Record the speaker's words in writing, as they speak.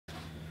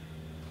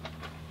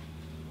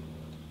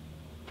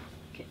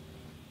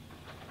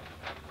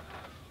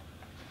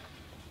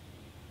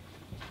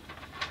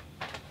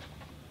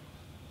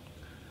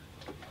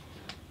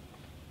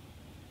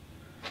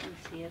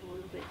yet a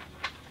little bit.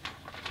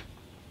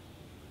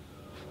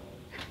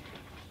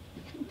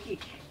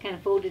 Kind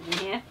of folded in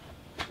half.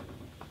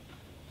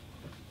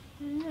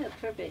 Oh,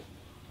 perfect.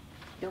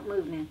 Don't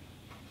move now.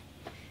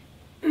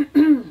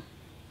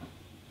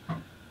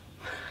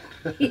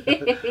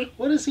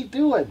 What is he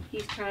doing?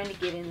 He's trying to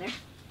get in there.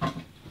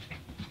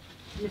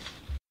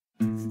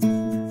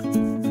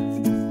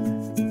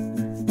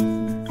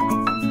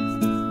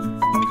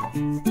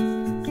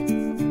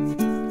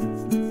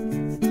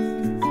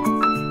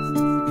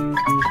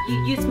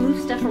 You just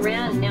move stuff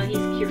around, and now he's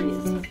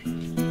curious.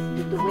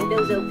 The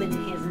window's open,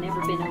 it has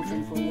never been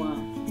open for a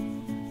while.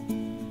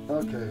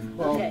 Okay,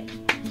 well. Okay.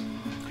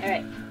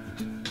 Alright.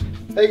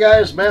 Hey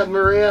guys, Matt and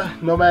Maria,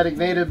 Nomadic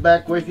Native,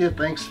 back with you.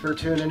 Thanks for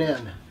tuning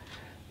in.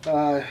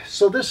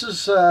 So this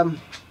is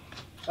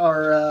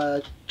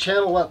our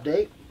channel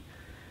update.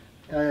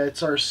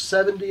 It's our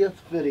 70th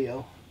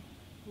video.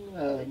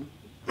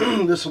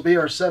 This will be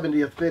our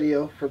 70th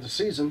video for the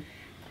season.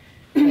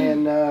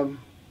 And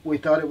we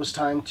thought it was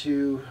time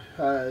to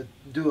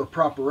do a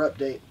proper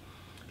update.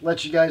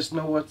 Let you guys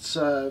know what's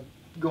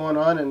going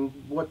on and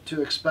what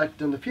to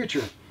expect in the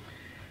future.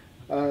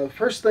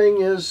 First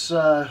thing is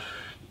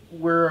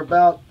we're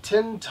about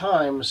 10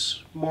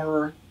 times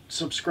more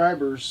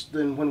subscribers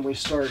than when we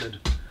started.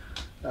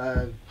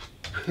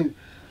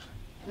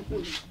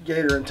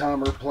 Gator and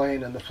Tom are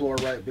playing on the floor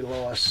right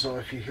below us, so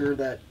if you hear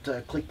that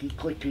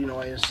clicky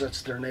noise,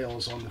 that's their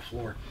nails on the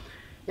floor.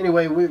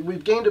 Anyway,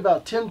 we've gained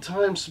about 10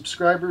 times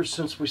subscribers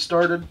since we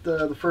started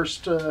the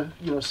first,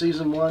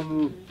 season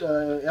 1,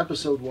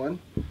 episode 1.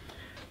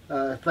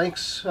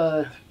 Thanks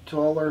to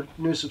all our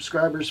new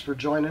subscribers for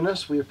joining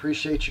us. We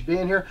appreciate you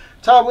being here.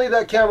 Tom, leave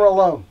that camera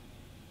alone.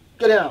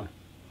 Get down.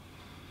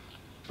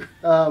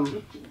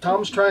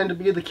 Tom's trying to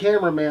be the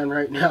cameraman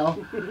right now.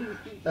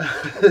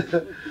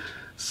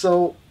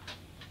 So,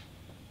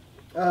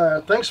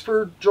 thanks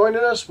for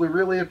joining us. We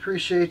really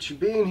appreciate you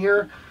being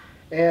here.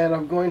 And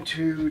I'm going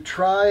to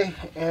try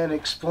and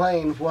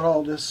explain what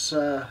all this,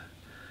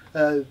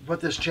 what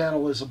this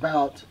channel is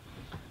about.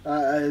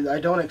 I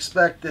don't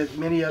expect that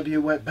many of you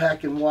went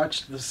back and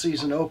watched the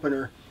season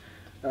opener,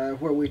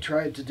 where we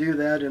tried to do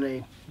that in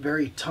a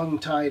very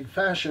tongue-tied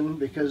fashion,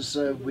 because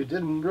we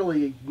didn't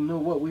really know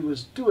what we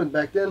was doing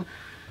back then,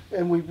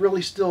 and we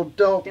really still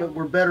don't, but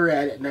we're better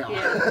at it now.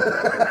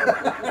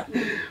 Yeah.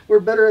 We're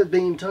better at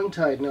being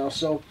tongue-tied now.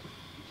 So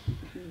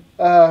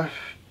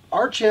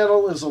our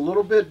channel is a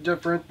little bit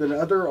different than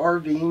other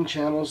RVing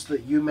channels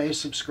that you may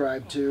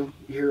subscribe to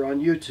here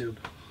on YouTube.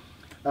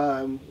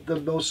 The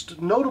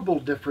most notable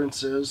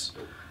difference is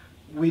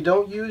we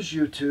don't use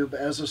YouTube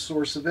as a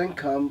source of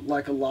income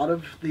like a lot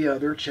of the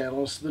other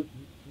channels that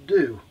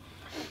do.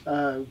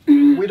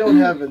 We don't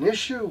have an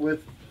issue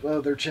with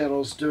other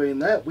channels doing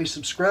that. We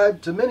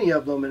subscribe to many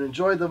of them and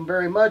enjoy them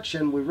very much,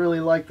 and we really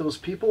like those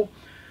people,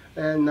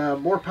 and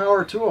more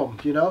power to them,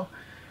 you know.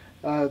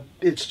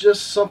 It's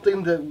just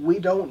something that we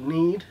don't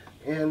need,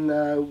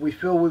 and we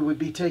feel we would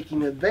be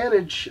taking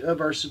advantage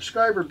of our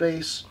subscriber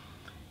base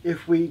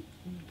if we,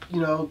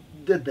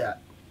 did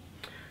that.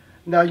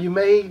 Now you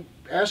may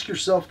ask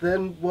yourself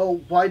then, well,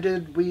 why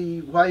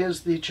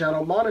is the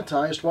channel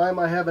monetized? Why am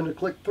I having to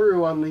click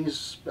through on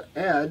these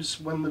ads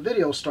when the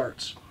video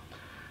starts?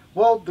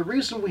 Well, the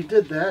reason we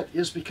did that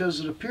is because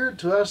it appeared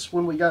to us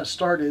when we got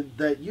started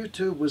that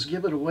YouTube was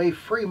giving away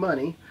free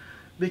money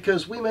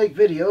because we make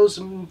videos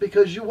and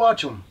because you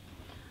watch them.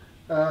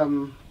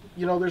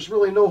 There's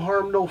really no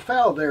harm, no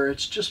foul there.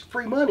 It's just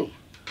free money.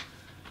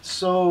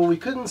 So we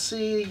couldn't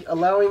see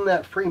allowing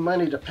that free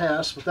money to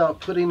pass without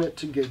putting it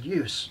to good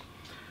use.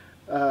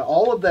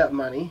 All of that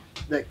money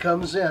that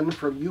comes in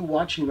from you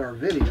watching our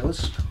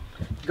videos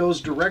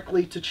goes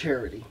directly to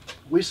charity.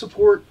 We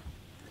support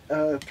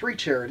 3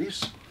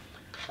 charities.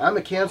 I'm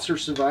a cancer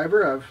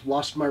survivor. I've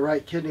lost my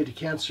right kidney to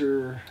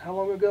cancer, how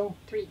long ago?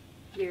 3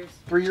 years.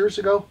 3 years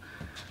ago.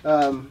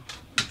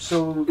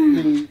 So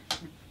the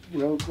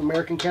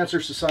American Cancer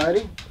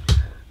Society,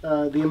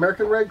 the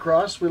American Red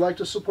Cross, we like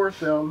to support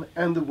them,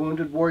 and the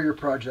Wounded Warrior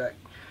Project.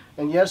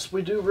 And yes,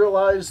 we do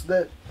realize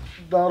that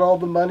not all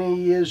the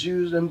money is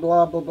used and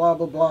blah, blah, blah,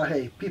 blah, blah.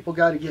 Hey, people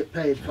got to get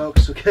paid,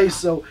 folks, okay?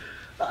 So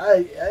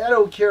I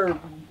don't care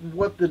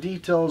what the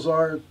details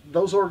are.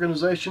 Those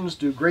organizations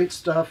do great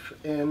stuff,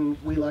 and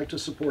we like to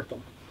support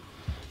them.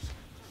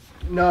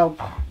 Now,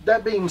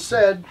 that being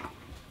said,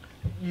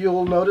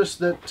 you'll notice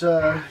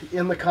that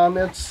in the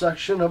comments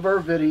section of our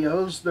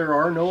videos, there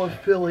are no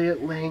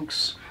affiliate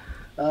links.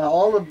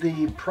 All of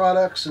the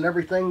products and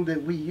everything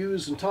that we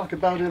use and talk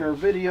about in our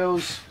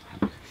videos,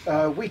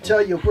 we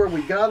tell you where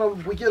we got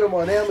them. We get them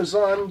on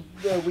Amazon.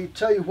 We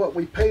tell you what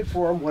we paid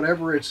for them,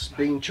 whatever it's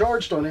being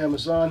charged on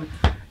Amazon.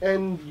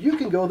 And you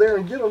can go there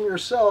and get them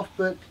yourself,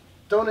 but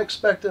don't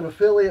expect an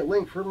affiliate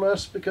link from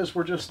us because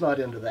we're just not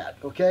into that,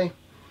 okay?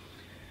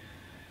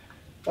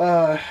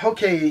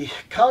 Okay,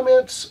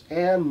 comments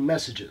and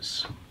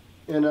messages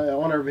on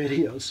our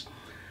videos.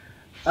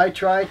 I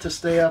try to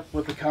stay up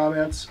with the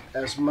comments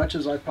as much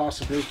as I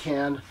possibly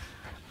can.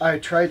 I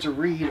try to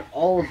read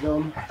all of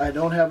them. I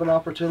don't have an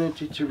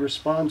opportunity to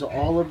respond to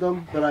all of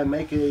them, but I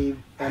make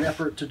an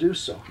effort to do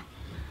so.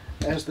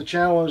 As the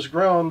channel has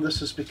grown, this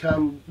has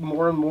become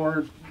more and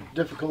more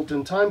difficult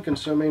and time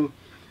consuming.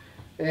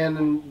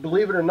 And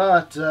believe it or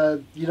not,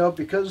 you know,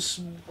 because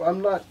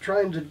I'm not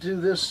trying to do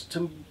this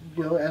to,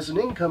 you know, as an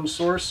income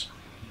source,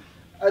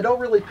 I don't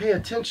really pay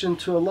attention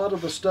to a lot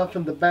of the stuff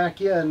in the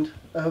back end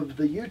of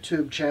the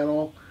YouTube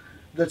channel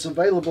that's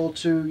available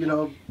to, you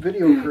know,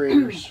 video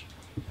creators.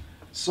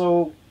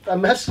 So I'm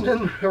messing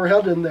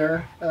around in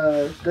there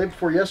day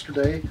before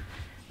yesterday,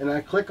 and I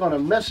click on a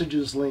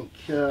messages link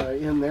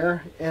in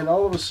there, and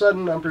all of a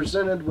sudden I'm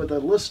presented with a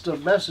list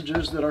of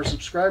messages that our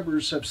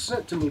subscribers have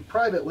sent to me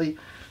privately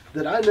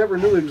that I never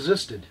knew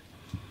existed.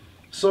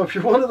 So if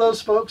you're one of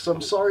those folks,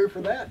 I'm sorry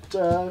for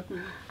that.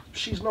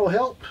 She's no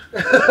help.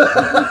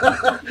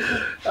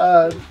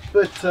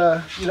 But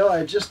you know,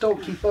 I just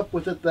don't keep up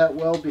with it that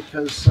well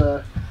because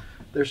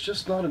there's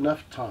just not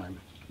enough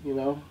time. You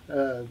know,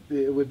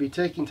 it would be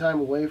taking time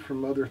away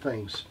from other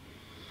things.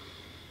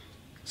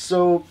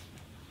 So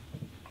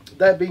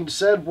that being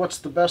said, what's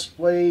the best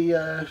way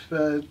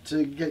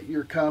to get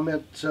your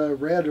comment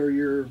read or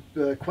your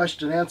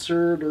question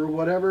answered or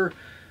whatever?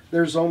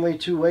 There's only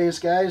two ways,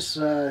 guys.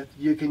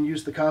 You can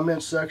use the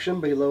comment section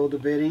below the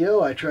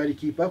video. I try to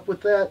keep up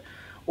with that.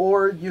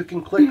 Or you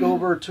can click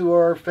over to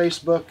our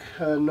Facebook,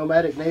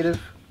 Nomadic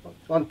Native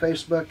on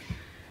Facebook,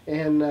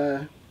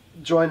 and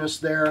join us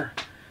there.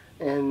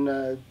 And,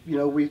 you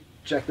know, we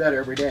check that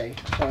every day,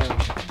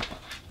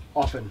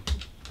 often.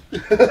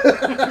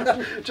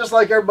 Just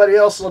like everybody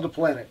else on the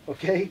planet,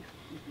 okay?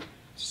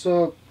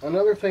 So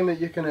another thing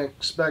that you can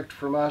expect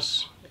from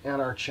us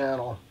and our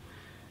channel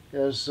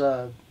is,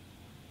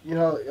 you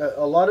know,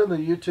 a lot of the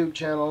YouTube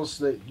channels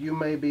that you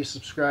may be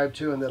subscribed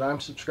to and that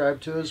I'm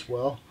subscribed to as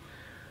well,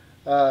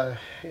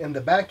 in the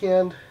back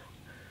end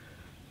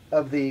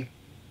of the,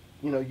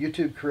 you know,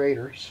 YouTube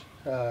creators,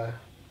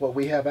 what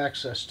we have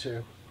access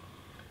to,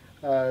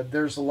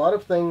 there's a lot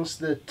of things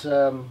that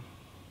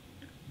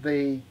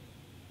they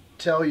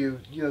tell you,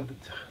 you know,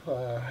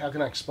 how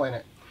can I explain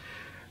it?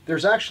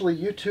 There's actually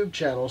YouTube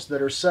channels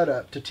that are set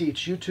up to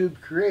teach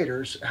YouTube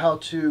creators how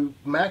to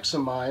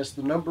maximize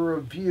the number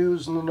of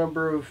views and the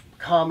number of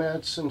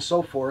comments and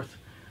so forth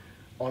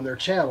on their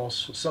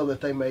channels so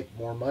that they make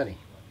more money.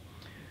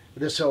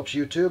 This helps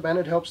YouTube and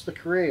it helps the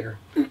creator.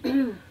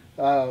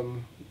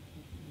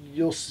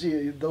 You'll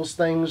see those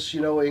things,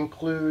 you know,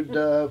 include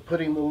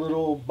putting the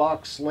little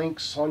box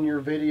links on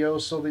your video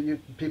so that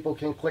people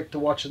can click to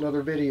watch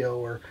another video,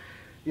 or,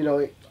 you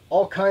know,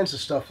 all kinds of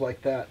stuff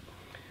like that.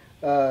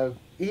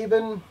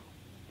 Even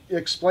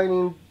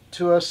explaining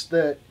to us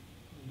that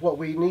what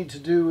we need to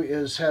do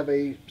is have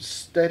a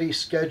steady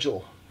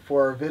schedule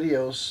for our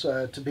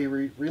videos to be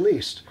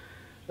released.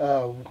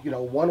 You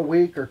know, 1 a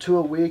week or 2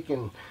 a week,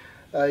 and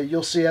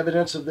you'll see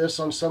evidence of this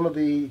on some of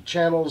the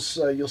channels.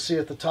 You'll see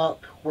at the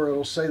top where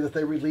it'll say that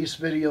they release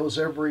videos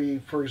every,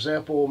 for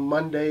example,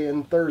 Monday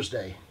and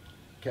Thursday.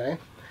 Okay?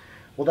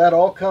 Well, that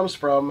all comes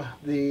from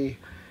the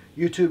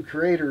YouTube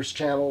creators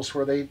channels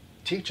where they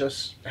teach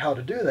us how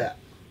to do that.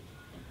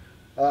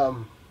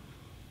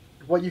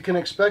 What you can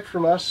expect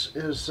from us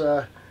is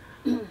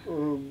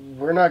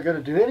we're not going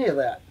to do any of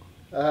that.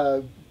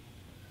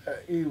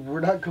 We're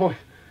not going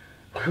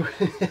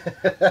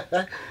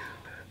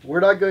we're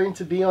not going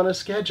to be on a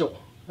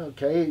schedule.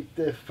 Okay,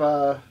 if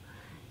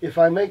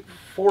I make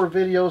 4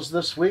 videos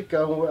this week,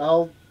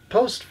 I'll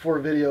post 4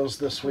 videos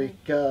this week.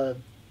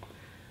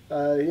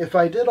 If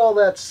I did all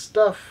that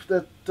stuff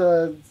that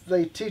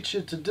they teach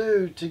you to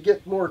do to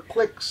get more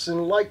clicks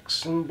and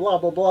likes and blah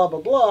blah blah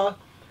blah blah,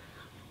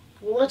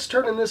 well, that's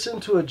turning this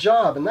into a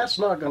job, and that's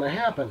not going to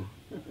happen.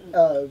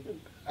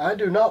 I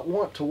do not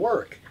want to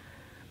work.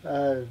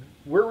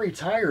 We're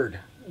retired.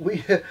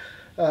 We're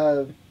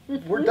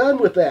done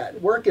with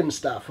that working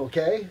stuff,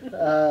 okay?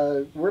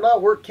 We're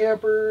not work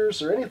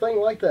campers or anything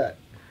like that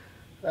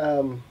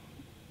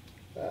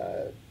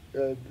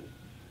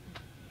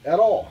at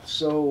all.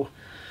 So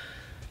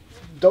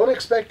don't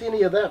expect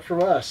any of that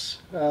from us.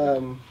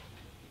 When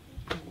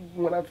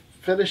I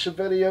finish a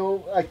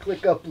video, I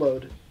click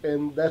upload,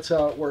 and that's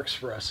how it works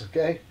for us,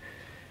 okay?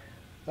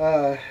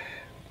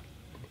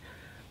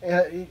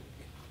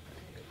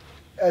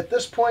 At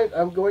this point,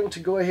 I'm going to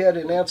go ahead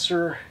and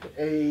answer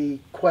a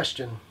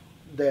question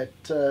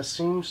that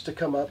seems to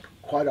come up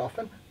quite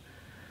often.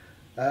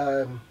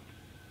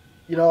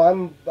 You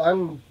know,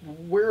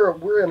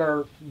 we're in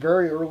our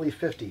very early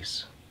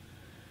 50s,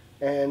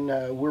 and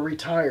we're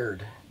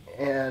retired,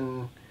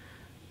 and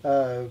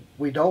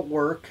we don't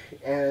work,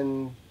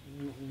 and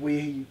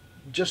we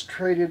just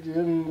traded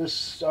in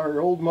our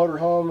old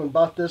motorhome and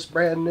bought this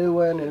brand new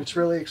one, and it's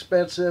really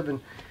expensive, and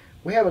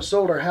we haven't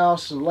sold our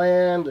house and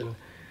land,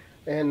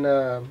 and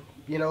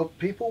you know,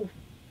 people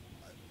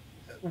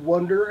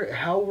wonder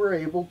how we're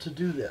able to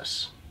do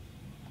this.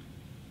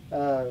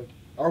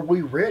 Are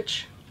we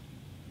rich?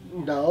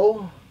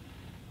 No.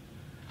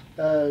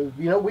 You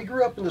know, we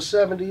grew up in the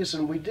 70s,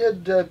 and we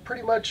did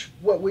pretty much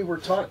what we were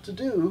taught to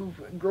do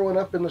growing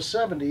up in the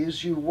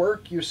 70s. You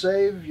work, you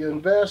save, you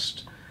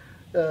invest,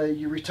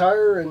 you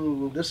retire,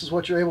 and this is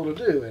what you're able to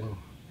do.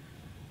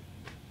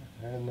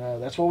 And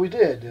that's what we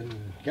did.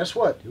 And guess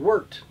what? It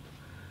worked.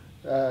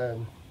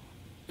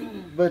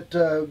 But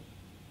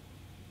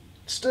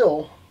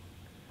still,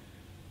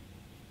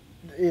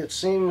 it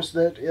seems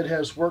that it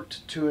has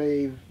worked to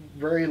a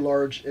very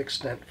large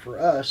extent for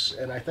us,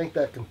 and I think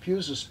that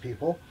confuses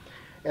people.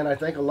 And I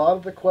think a lot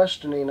of the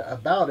questioning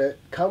about it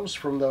comes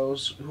from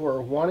those who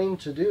are wanting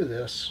to do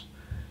this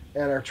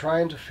and are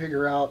trying to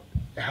figure out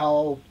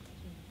how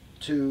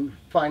to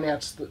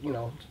finance,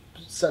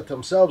 set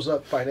themselves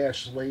up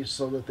financially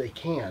so that they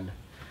can.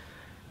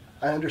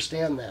 I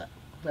understand that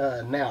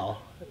now.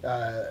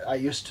 I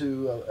used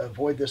to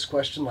avoid this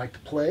question like the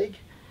plague.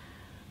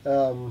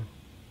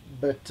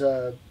 But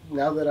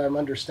now that I'm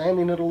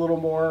understanding it a little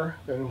more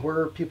and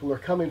where people are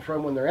coming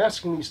from when they're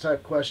asking these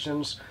type of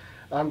questions,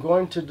 I'm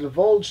going to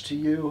divulge to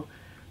you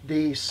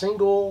the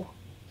single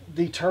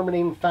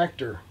determining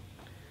factor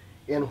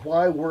in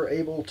why we're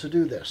able to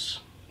do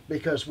this.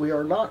 Because we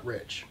are not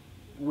rich.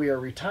 We are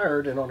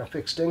retired and on a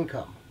fixed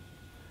income.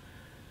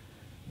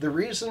 The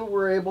reason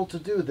we're able to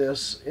do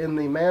this in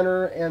the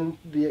manner and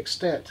the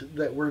extent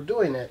that we're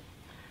doing it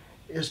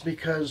is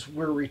because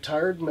we're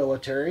retired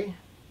military.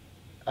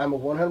 I'm a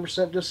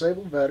 100%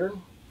 disabled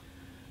veteran.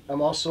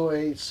 I'm also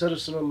a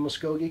citizen of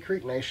Muskogee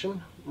Creek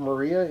Nation.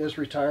 Maria is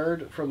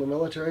retired from the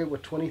military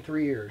with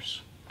 23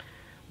 years.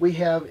 We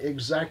have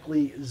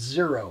exactly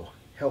zero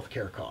health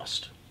care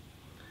cost.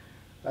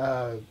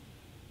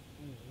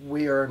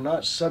 We are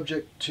not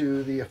subject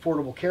to the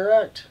Affordable Care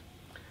Act.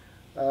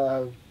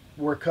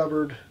 We're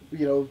covered,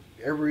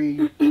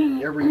 every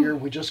year.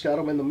 We just got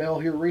them in the mail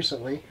here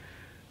recently.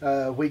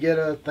 We get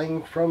a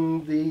thing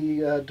from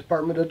the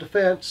Department of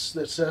Defense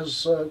that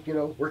says,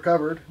 we're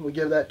covered. We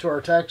give that to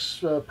our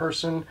tax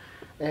person,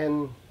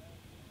 and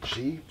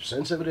she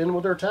sends it in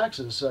with our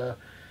taxes.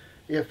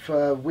 If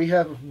we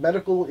have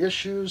medical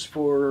issues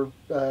for,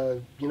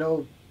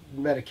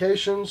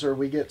 medications, or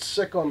we get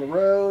sick on the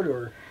road,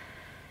 or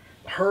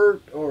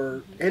hurt,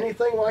 or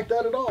anything like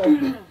that at all,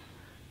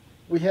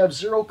 we have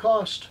zero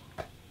cost.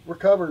 We're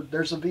covered.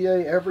 There's a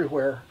VA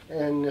everywhere,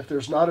 and if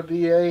there's not a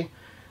VA,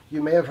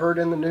 you may have heard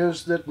in the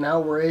news that now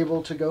we're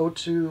able to go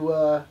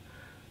to,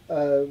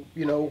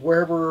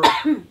 wherever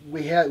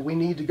we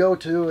need to go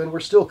to, and we're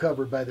still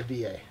covered by the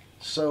VA.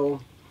 So,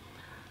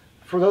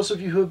 for those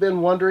of you who have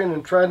been wondering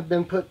and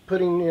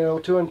putting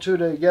two and two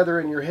together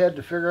in your head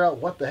to figure out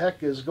what the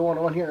heck is going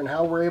on here and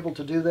how we're able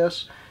to do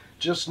this,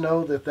 just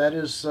know that that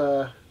is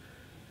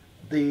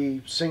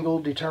the single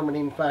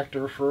determining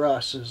factor for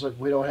us, is that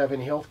we don't have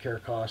any health care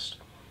cost.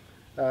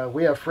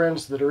 We have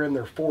friends that are in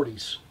their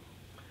 40s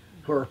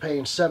who are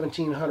paying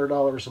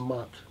 $1,700 a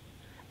month,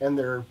 and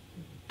their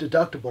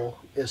deductible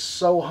is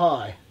so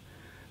high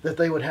that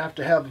they would have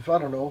to have, I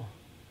don't know,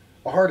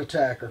 a heart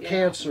attack or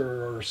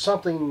cancer or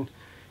something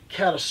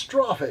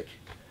catastrophic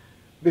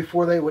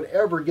before they would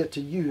ever get to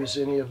use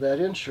any of that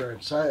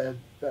insurance.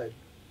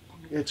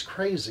 It's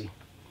crazy.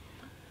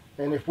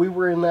 And if we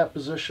were in that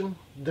position,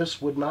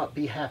 this would not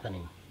be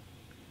happening.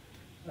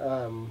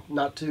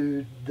 Not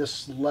to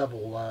this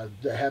level,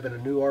 having a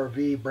new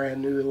RV,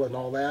 brand new and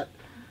all that,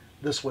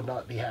 this would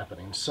not be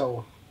happening.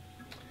 So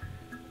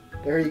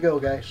there you go,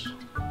 guys.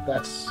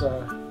 That's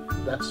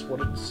what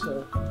it's.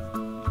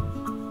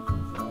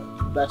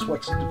 That's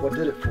what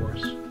did it for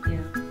us. Yeah.